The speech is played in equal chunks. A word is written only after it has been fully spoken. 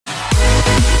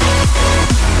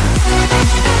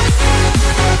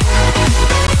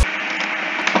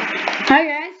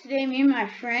my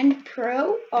friend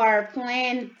Pro are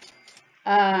playing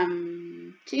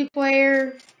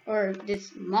 2-player or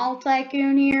this mall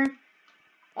tycoon here.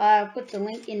 Put the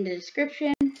link in the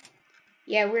description.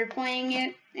 Yeah, we're playing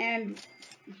it, and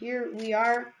here we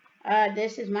are.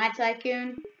 This is my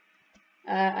tycoon.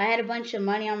 I had a bunch of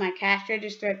money on my cash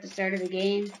register at the start of the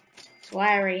game, so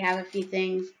I already have a few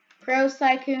things. Pro's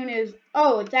tycoon is,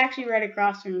 oh, it's actually right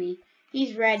across from me.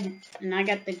 He's red, and I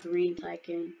got the green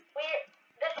tycoon.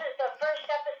 This is the first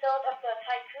episode of the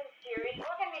Tycoon series.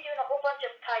 We're going to be doing a whole bunch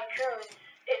of tycoons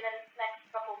in the next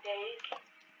couple days.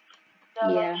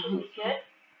 So Yeah. that should be good.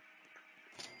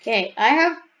 Okay, I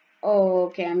have, oh,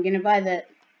 okay, I'm going to buy the,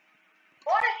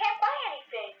 What? I can't buy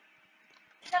anything.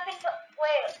 There's nothing to,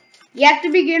 wait. you have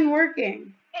to begin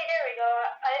working. Hey, there we go.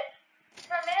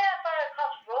 For a minute I thought it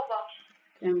cost Robux.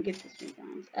 Let me get this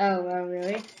McDonald's. Oh,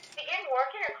 really? Begin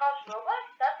working or cost Robux?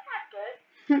 That's not good.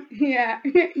 Yeah.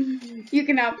 You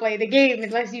cannot play the game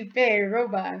unless you pay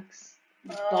Robux.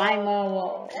 Buy more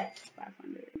walls.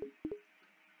 500.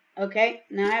 Okay,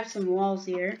 now I have some walls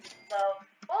here. So,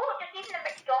 oh, there's even a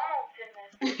McDonald's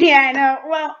in this. Yeah, I know.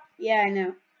 Well, yeah, I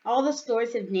know. All the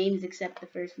stores have names except the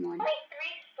first one. Only 3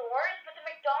 stores, but the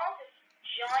McDonald's is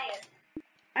giant.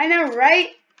 I know,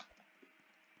 right?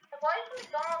 Like, why does the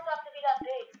McDonald's have to be that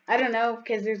big? I don't know,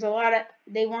 because there's a lot of,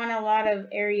 they want a lot of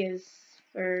areas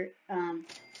for,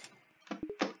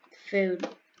 food.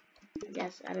 I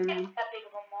guess, I don't know. Can't be that big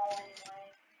of a mall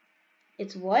anyway.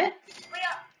 It's what? Can't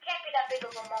be that big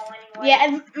of a mall anyway.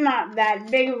 Yeah, it's not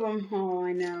that big of a mall,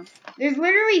 I know. There's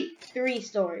literally 3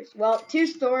 stores. Well, 2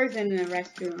 stores and a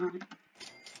restaurant.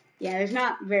 Yeah, there's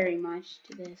not very much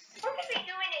to this. We're going to be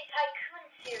doing a tycoon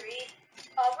series.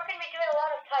 We're going to be doing a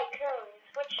lot of tycoons,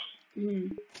 which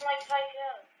like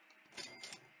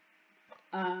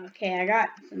tycoons. Okay, I got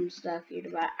some stuff here to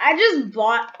buy. I just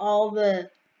bought all the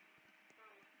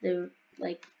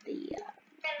like the In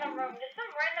the room, there's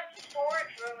some random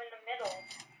storage room in the middle.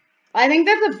 I think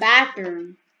that's a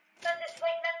bathroom. But there's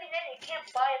like nothing in it. You can't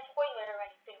buy a toilet or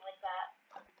anything like that.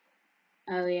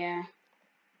 Oh yeah.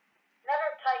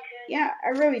 Another tycoon. Yeah, I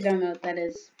really don't know what that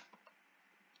is.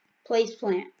 Place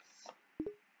plants.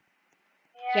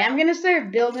 Okay, I'm gonna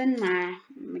start building my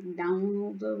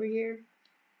McDonald's over here.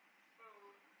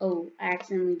 Oh, I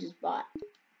accidentally just bought.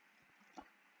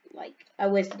 Like, I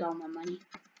wasted all my money.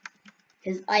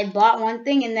 Because I bought one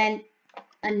thing and then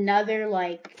another,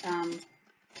 like,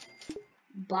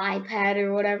 buy pad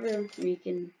or whatever.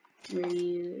 Where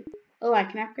you, oh, I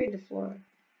can upgrade the floor.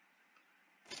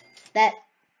 That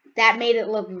made it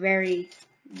look very,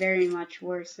 very much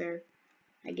worse,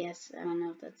 I guess. I don't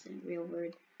know if that's a real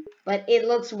word. But it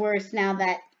looks worse now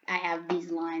that I have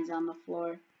these lines on the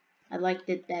floor. I liked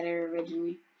it better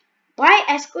originally. Buy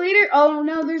escalator? Oh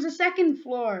no, there's a second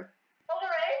floor. Oh, there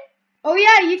is? Oh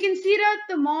yeah, you can see it at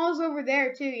the malls over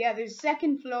there too. Yeah, there's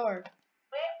second floor.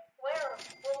 Where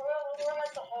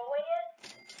like the hallway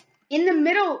is? In the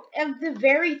middle of the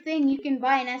very thing, you can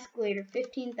buy an escalator,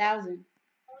 15,000.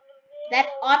 That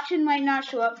option might not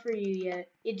show up for you yet.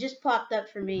 It just popped up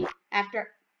for me after.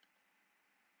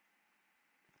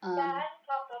 Yeah, it hasn't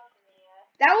popped up for me yet.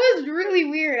 That was really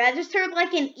weird. I just heard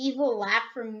like an evil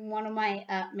laugh from one of my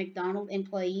McDonald's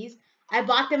employees. I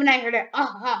bought them and I heard it,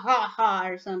 ah ha ha ha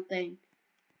or something.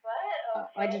 What?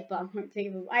 Okay. I just bought more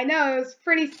tables. I know, it was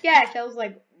pretty sketch. I was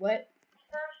like, what?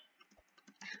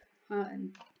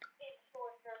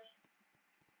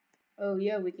 Oh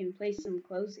yeah, we can place some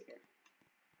clothes here.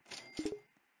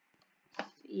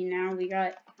 See, now we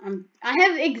got, I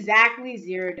have exactly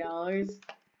 $0. It's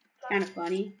kind of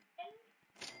funny.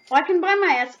 Well, I can buy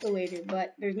my escalator,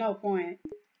 but there's no point.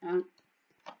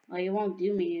 Like, it won't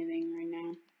do me anything right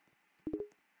now.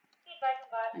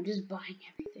 I'm just buying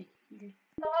everything here.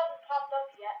 It hasn't popped up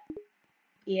yet.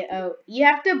 Yeah, oh, you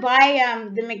have to buy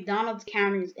the McDonald's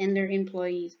counters and their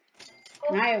employees.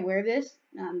 Can I wear this?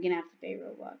 No, I'm gonna have to pay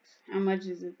Robux. How much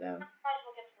is it though?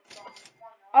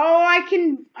 Oh, I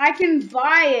can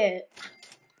buy it.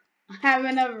 I have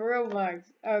enough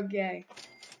Robux. Okay.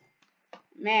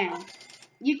 Man,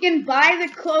 you can buy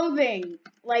the clothing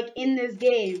like in this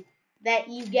game that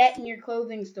you get in your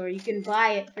clothing store. You can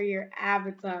buy it for your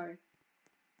avatar.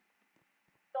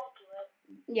 Don't do it.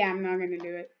 Yeah, I'm not gonna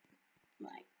do it.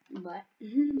 But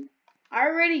I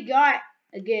already got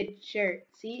a good shirt.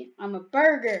 See, I'm a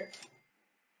burger.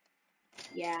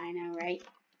 Yeah, I know, right?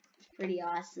 It's pretty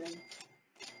awesome.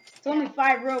 It's only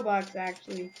 5 Robux,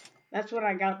 actually. That's what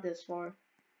I got this for.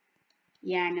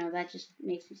 Yeah, I know, that just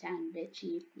makes me sound a bit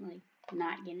cheap. Like,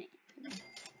 not getting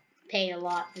paid a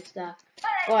lot for stuff.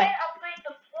 But I can't upgrade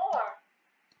the floor.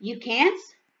 You can't?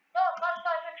 No, it costs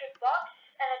 $500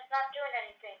 and it's not doing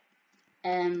anything.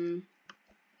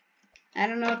 I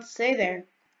don't know what to say there.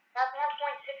 That's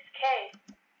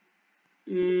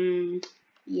 1.6K.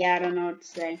 Yeah, I don't know what to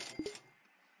say.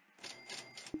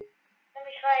 Let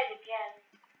me try it again.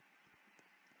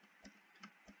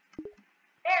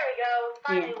 There we go.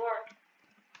 Finally worked.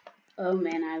 Oh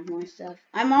man, I have more stuff.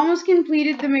 I'm almost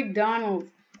completed the McDonald's.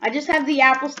 I just have the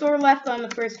Apple Store left on the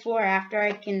first floor after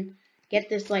I can get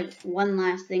this like one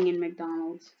last thing in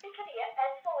McDonald's. I think the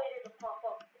escalator to pop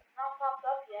up. It's not popped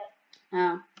up yet.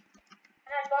 Oh.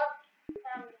 And I thought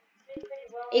did pretty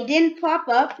well. It didn't pop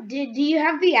up. Do you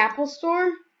have the Apple Store?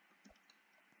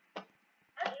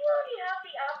 How do you already have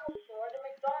the Apple Store, the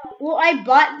McDonald's? Well, I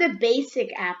bought the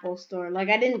basic Apple Store. Like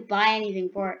I didn't buy anything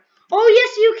for it. Oh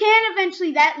yes, you can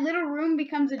eventually. That little room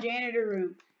becomes a janitor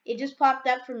room. It just popped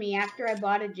up for me after I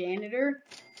bought a janitor.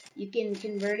 You can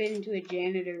convert it into a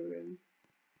janitor room.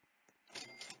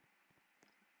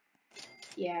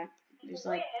 Yeah, there's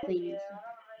like cleaning stuff.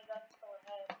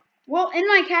 Well, in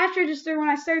my cash register when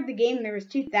I started the game, there was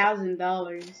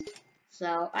 $2,000,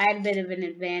 so I had a bit of an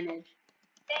advantage.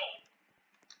 Same.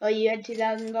 Oh, you had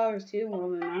 $2,000 too? Well,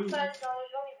 then I'm. $2,000, only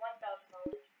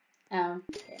 $1,000. Oh,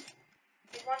 okay.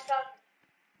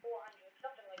 1,400,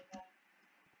 something like that.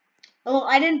 Oh,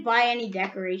 I didn't buy any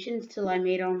decorations till I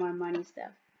made all my money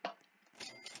stuff.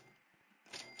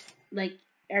 Like,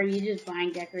 are you just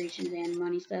buying decorations and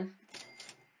money stuff?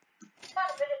 Not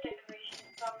a bit of decorations,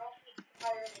 so I'm mostly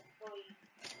hiring employees.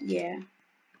 Yeah.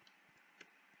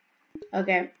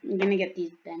 Okay, I'm gonna get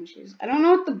these benches. I don't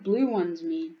know what the blue ones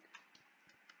mean.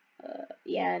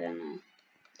 Yeah, I don't know.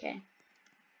 Okay.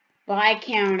 Buy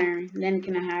counter, then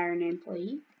can I hire an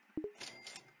employee?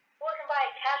 Or I can buy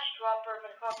a cash dropper,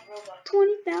 but it costs Robux.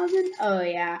 20,000? Oh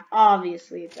yeah,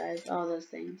 obviously it does. All those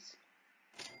things.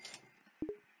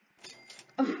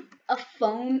 A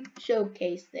phone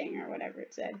showcase thing or whatever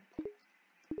it said.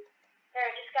 There,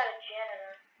 I just got a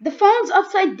janitor. The phone's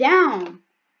upside down. What do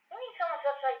you mean someone's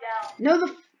upside down?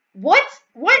 No, what?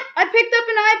 What? I picked up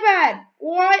an iPad.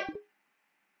 What?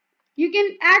 You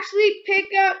can actually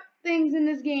pick up things in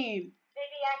this game.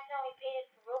 Maybe accidentally paid it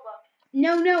for Robux.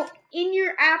 No. In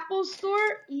your Apple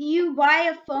Store, you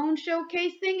buy a phone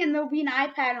showcase thing and there'll be an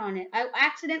iPad on it. I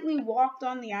accidentally walked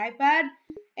on the iPad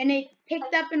and it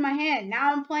picked up in my hand.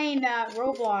 Now I'm playing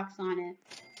Roblox on it.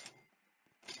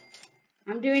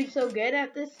 I'm doing so good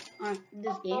at this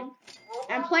game.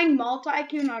 I'm playing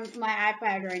Tycoon on my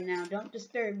iPad right now. Don't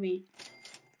disturb me. So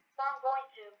I'm going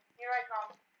to. Here I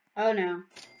come. Oh no.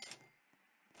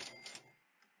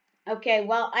 Okay,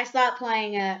 well, I stopped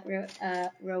playing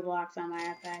Roblox on my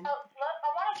iPad. I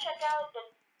want to check out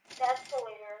the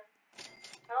escalator.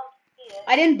 I don't see it.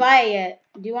 I didn't buy it yet.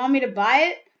 Do you want me to buy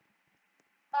it?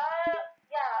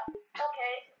 Yeah.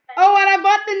 Okay. Oh, and I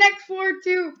bought the next floor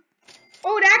too.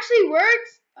 Oh, it actually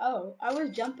works? Oh, I was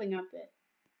jumping up it.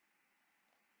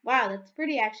 Wow, that's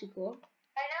pretty actually cool.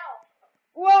 I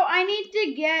know. Well, I need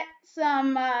to get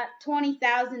some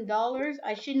 $20,000.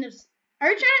 I shouldn't have. Are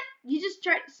you trying? You just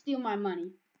tried to steal my money. You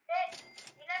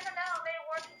never know. It may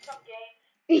work in some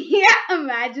games. Yeah,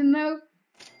 imagine though.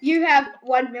 You have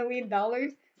 $1 million.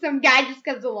 Some guy just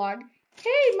comes along.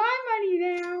 Hey, my money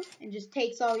now, and just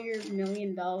takes all your $1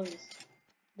 million.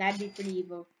 That'd be pretty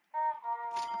evil.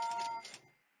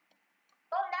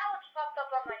 Well, now it's popped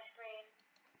up on my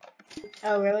screen.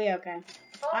 Oh, really? Okay.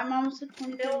 Oh, I'm almost at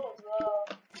 20. build a wall.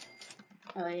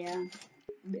 Oh yeah,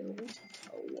 build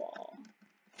a wall.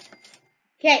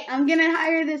 Okay, I'm gonna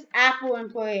hire this Apple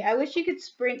employee. I wish you could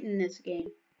sprint in this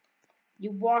game.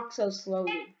 You walk so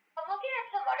slowly. Hey, I'm looking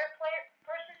at some other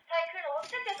person's Tycoon. It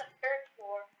looks like there's a third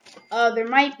floor. Oh, there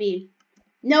might be.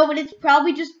 No, but it's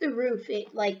probably just the roof.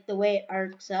 It like the way it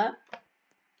arcs up. I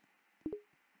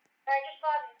just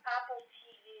bought an Apple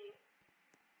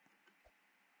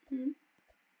TV.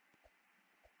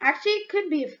 Actually, it could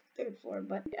be a third floor,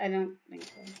 but I don't think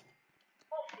so.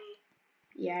 We'll see.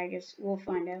 Yeah, I guess we'll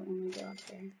find out when we go up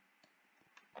there.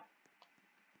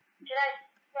 Did I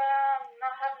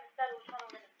not haven't said which one I'm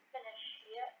gonna finish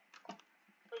yet?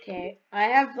 Okay, I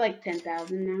have like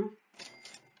 10,000 now.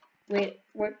 Wait,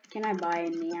 what can I buy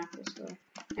in the Apple Store?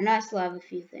 I know I still have a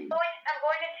few things. I'm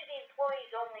going into the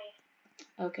employees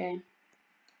only. Okay.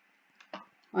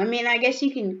 Well, I mean, I guess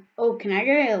you can. Oh, can I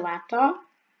get a laptop?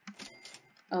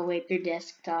 Oh wait, they're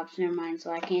desktops. Never mind. So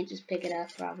I can't just pick it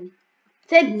up. Probably. It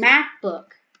said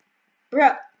MacBook,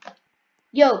 bro.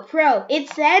 Yo, pro. It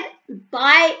said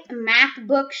buy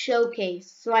MacBook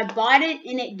Showcase. So I bought it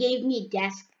and it gave me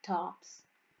desktops.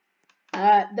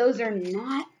 Those are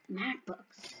not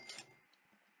MacBooks.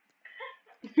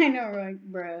 I know, right,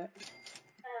 bro.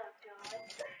 Oh god.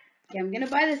 Okay, I'm gonna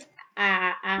buy this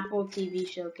Apple TV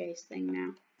Showcase thing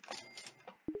now.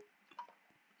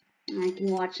 I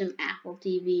can watch some Apple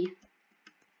TV.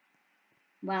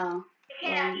 Wow. You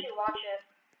can't actually watch it.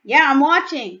 Yeah, I'm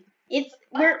watching.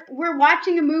 We're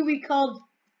watching a movie called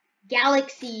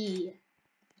Galaxy.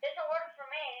 Doesn't work for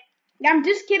me. Yeah, I'm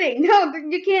just kidding. No,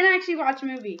 you can't actually watch a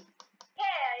movie. Yeah,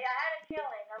 I had a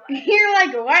feeling. You're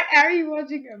like, what? How are you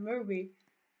watching a movie?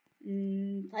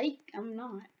 Like, I'm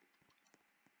not.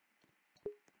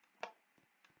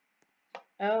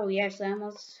 Oh, yes, I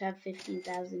almost have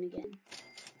 15,000 again.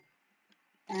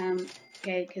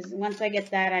 Okay, because once I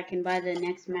get that, I can buy the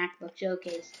next MacBook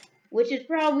Showcase, which is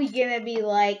probably gonna be,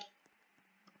 like,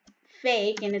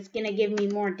 fake, and it's gonna give me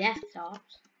more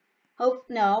desktops.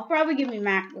 No, I'll probably give me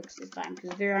MacBooks this time,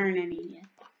 because there aren't any yet.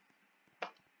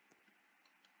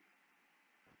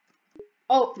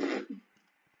 Oh!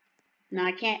 No,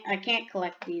 I can't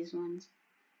collect these ones.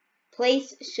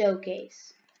 Place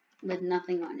Showcase. With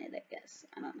nothing on it, I guess.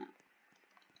 I don't know.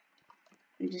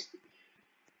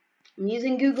 I'm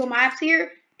using Google Maps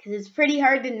here because it's pretty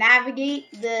hard to navigate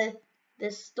the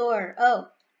store. Oh,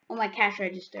 my cash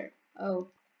register. Oh,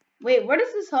 wait, what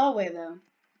is this hallway though?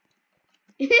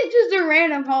 It's just a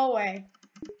random hallway.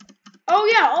 Oh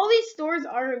yeah, all these stores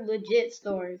are legit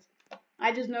stores.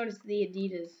 I just noticed the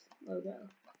Adidas logo.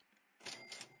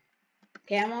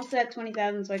 Okay, I'm almost at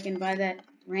 20,000, so I can buy that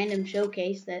random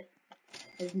showcase that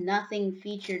has nothing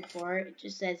featured for it. It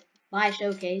just says buy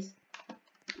showcase.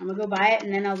 I'm gonna go buy it,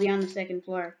 and then I'll be on the second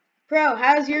floor. Pro,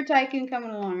 how's your Tycoon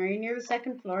coming along? Are you near the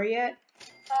second floor yet?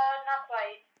 Not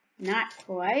quite. Not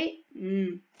quite?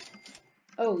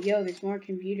 Oh, yo, there's more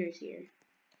computers here.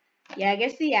 Yeah, I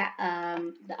guess the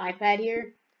iPad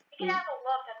here. You can have a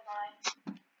look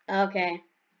at mine. Okay.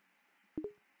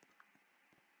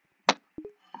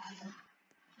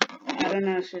 I don't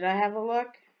know. Should I have a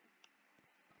look?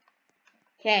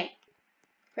 Okay.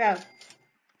 Pro.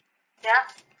 Yeah?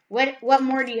 What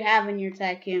more do you have in your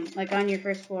Tycoon? Like on your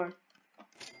first floor?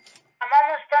 I'm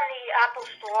almost done the Apple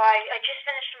Store. I just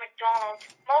finished McDonald's.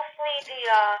 Mostly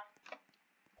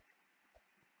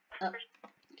the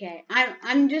Okay.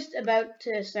 I'm just about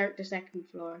to start the second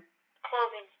floor.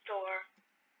 clothing store.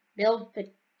 Build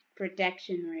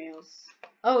protection rails.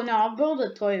 Oh no, I'll build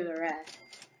a Toys R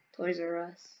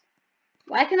Us.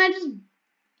 Why can't I just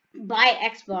buy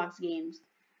Xbox games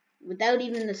without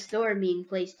even the store being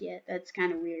placed yet? That's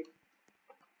kind of weird.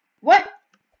 What?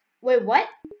 Wait, what?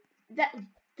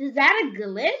 Is that a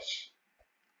glitch?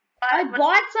 I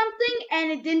bought something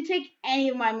and it didn't take any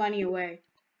of my money away.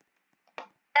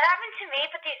 That happened to me,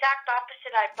 but the exact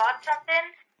opposite. I bought something,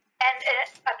 and it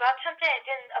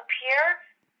didn't appear,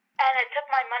 and it took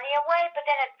my money away, but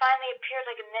then it finally appeared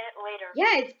like a minute later.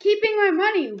 Yeah, it's keeping my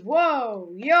money. Whoa,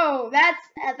 yo,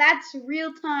 that's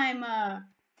real time.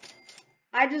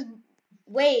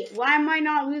 Wait, why am I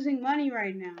not losing money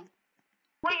right now?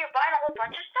 Wait, you're buying a whole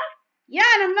bunch of stuff? Yeah,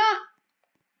 and I'm not.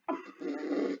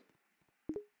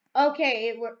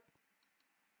 Okay,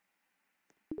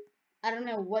 I don't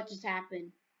know what just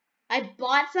happened. I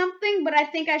bought something, but I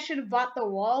think I should have bought the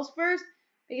walls first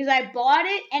because I bought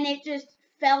it and it just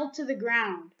fell to the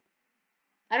ground.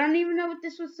 I don't even know what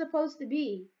this was supposed to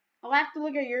be. I'll have to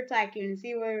look at your Tycoon and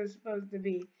see what it was supposed to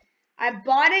be. I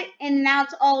bought it and now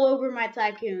it's all over my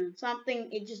Tycoon.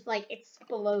 It just like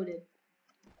exploded.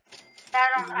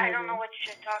 I don't know what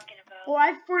you're talking about. Well,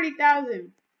 I have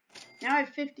 40,000. Now I have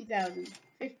 50,000.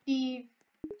 50.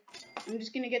 I'm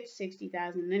just gonna get to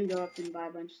 60,000, then go up and buy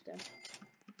a bunch of stuff.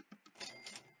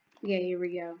 Yeah, here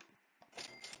we go.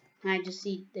 I just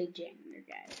see the janitor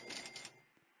guy.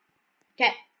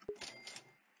 Okay.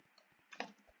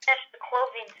 That's the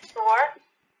clothing store.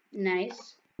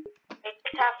 Nice. I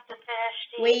just have to finish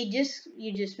the... Wait,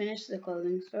 you just finished the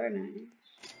clothing store? Nice.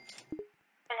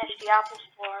 Finish the Apple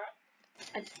Store.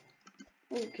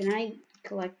 Oh, can I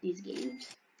collect these games?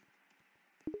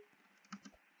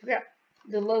 Yeah,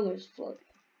 the logo's floating.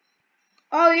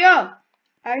 Oh, yeah!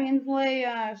 I can play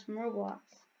some Roblox.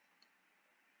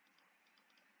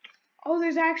 Oh,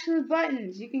 there's actually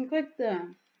buttons. You can click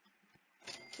them.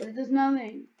 But it does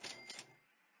nothing.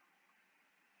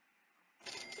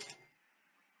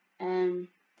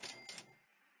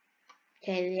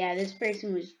 Okay, yeah, this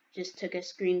person just took a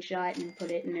screenshot and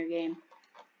put it in their game.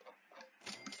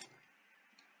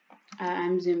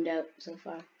 I'm zoomed out so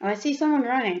far. Oh, I see someone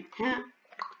running. Huh?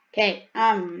 Okay,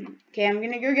 I'm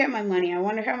gonna go get my money. I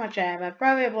wonder how much I have. I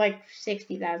probably have like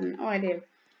 60,000. Oh, I do.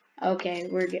 Okay,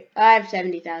 we're good. I have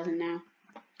 70,000 now.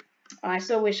 Oh, I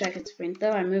still wish I could sprint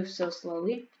though. I move so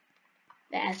slowly.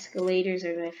 The escalators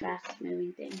are the fastest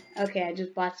moving thing. Okay, I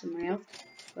just bought some rails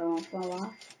so I won't fall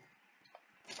off.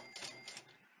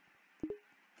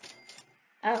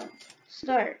 Oh,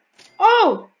 start.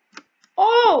 Oh!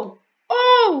 Oh!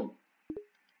 Oh!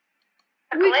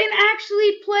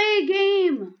 actually play a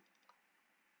game.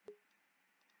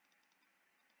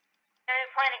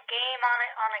 You're playing a game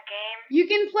on a game. You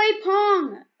can play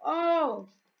Pong. Oh,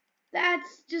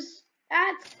 that's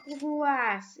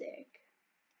classic.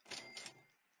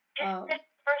 Just Oh. the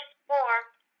first floor.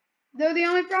 Though the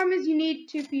only problem is you need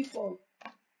 2 people.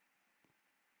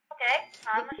 Okay,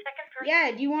 I'm a second person.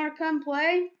 Yeah, do you want to come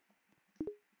play?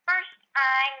 First,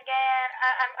 I'm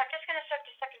just gonna start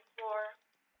the second floor.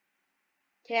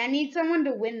 Okay, I need someone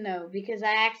to win though, because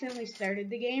I accidentally started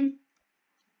the game.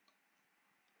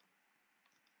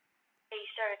 Yeah, you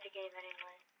started the game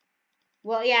anyway.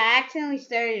 Well, yeah, I accidentally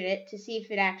started it to see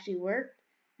if it actually worked.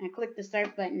 And I clicked the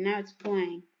start button, now it's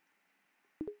playing.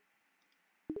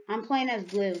 I'm playing as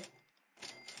blue.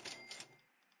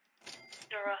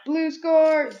 Blue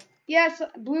scores! Yes,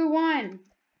 blue won.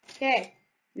 Okay,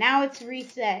 now it's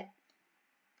reset.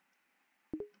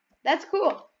 That's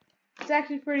cool. It's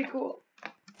actually pretty cool.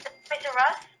 Toys R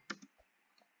Us?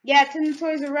 Yeah, it's in the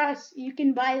Toys R Us. You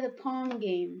can buy the Pong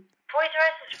game. Toys R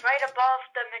Us is right above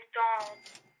the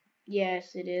McDonald's.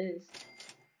 Yes, it is.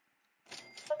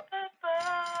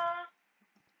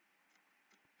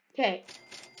 Okay.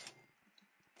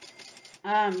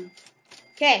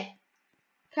 Okay.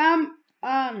 Come,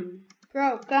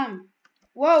 bro, come.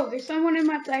 Whoa, there's someone in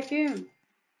my Tycoon.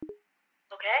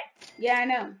 Okay. Yeah, I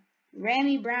know.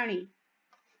 Rammy Brownie.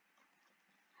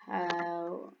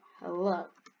 Hello.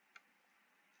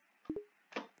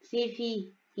 See if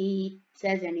he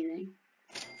says anything.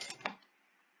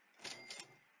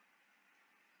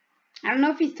 I don't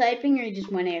know if he's typing or he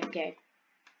just went AFK.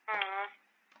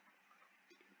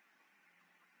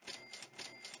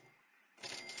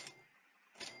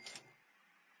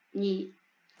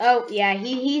 Oh yeah,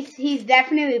 he's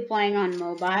definitely playing on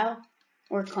mobile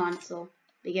or console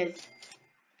because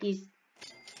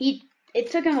it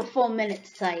took him a full minute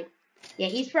to type. Yeah,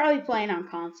 he's probably playing on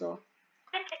console.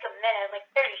 It didn't take a minute, like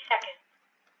 30 seconds.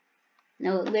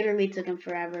 No, it literally took him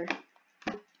forever.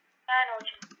 I know what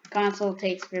you mean. Console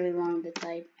takes really long to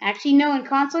type. Actually, no, in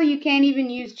console you can't even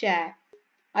use chat.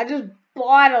 I just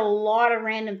bought a lot of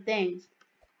random things.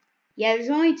 Yeah, there's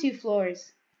only 2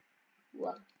 floors.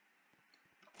 Whoa.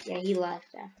 Yeah, he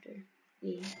left after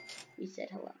we said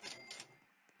hello.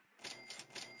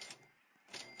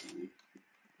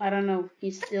 I don't know.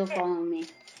 He's still following me.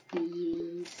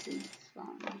 He's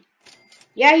following me.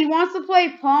 Yeah, he wants to play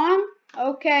Pong?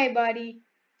 Okay, buddy.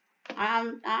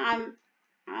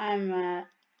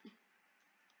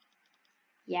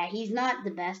 Yeah, he's not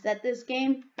the best at this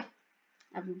game.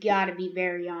 I've got to be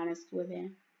very honest with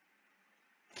him.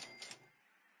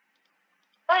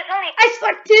 I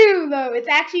suck too, though. It's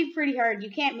actually pretty hard.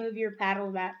 You can't move your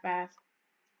paddle that fast.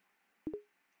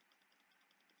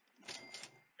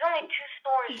 There's only 2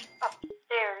 stores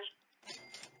upstairs.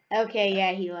 Okay,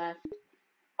 yeah, he left.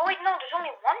 Oh wait, no, there's only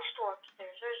 1 store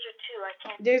upstairs. There's 2, I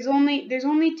can't. There's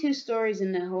only 2 stories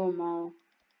in the whole mall.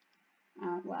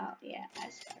 Oh wow, yeah, I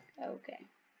suck. Okay.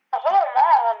 The whole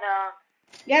mall, no.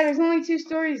 Yeah, there's only 2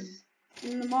 stories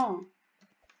in the mall.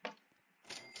 I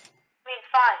mean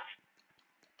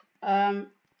 5.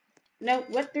 No,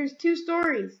 what? There's 2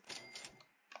 stories.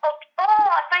 Oh,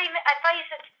 I thought you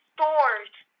said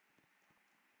stores.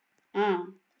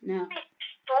 Oh, no.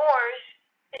 Stores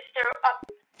is there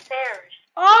upstairs.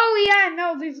 Oh yeah,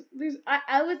 no,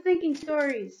 I was thinking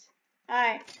stories.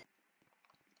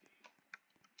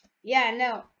 Yeah,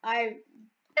 no,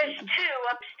 There's 2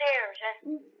 upstairs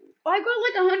and I got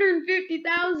like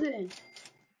 150,000.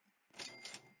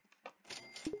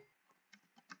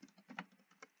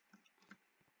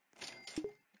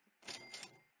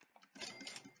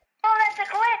 oh, that's a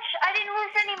glitch. I didn't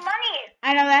lose any money.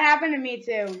 I know that happened to me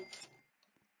too.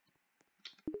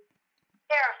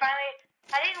 There, finally,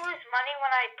 I didn't lose money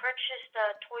when I purchased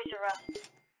Toys R Us.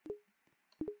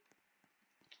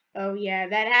 Oh yeah,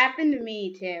 that happened to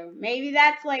me too. Maybe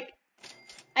that's like,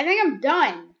 I think I'm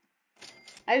done.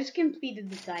 I just completed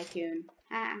the Tycoon.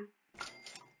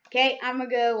 Okay, I'm gonna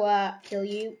go kill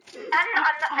you.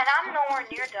 I'm nowhere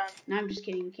near done. No, I'm just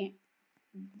kidding. You can't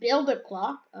build a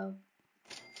clock. Oh,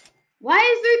 why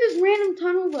is there this random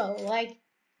tunnel though? Like,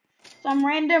 some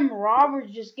random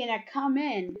robber's just gonna come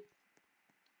in,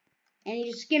 and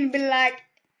you're just gonna be like,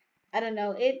 I don't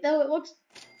know. It looks.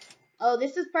 Oh,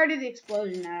 this is part of the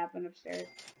explosion that happened upstairs.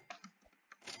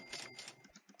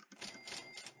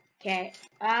 Okay.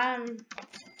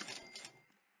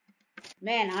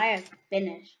 Man, I have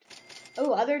finished.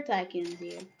 Oh, other Tycoons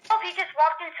here. Oh, he just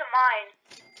walked into mine.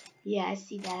 Yeah, I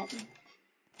see that.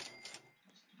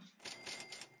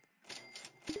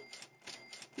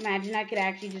 Imagine I could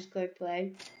actually just click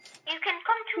play. You can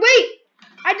come to. Wait!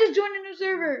 I just joined a new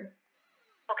server.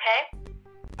 okay?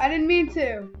 I didn't mean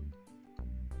to.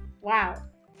 Wow.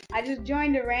 I just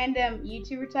joined a random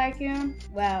YouTuber Tycoon.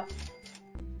 Well,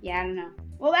 yeah, I don't know.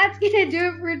 Well, that's gonna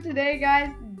do it for today, guys.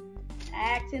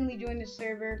 I accidentally joined the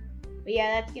server. But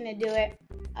yeah, that's gonna do it.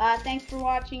 Thanks for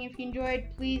watching. If you enjoyed,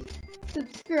 please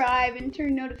subscribe and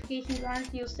turn notifications on so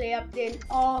you'll stay updated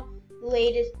on all the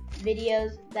latest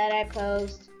videos that I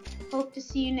post. Hope to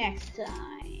see you next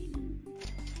time.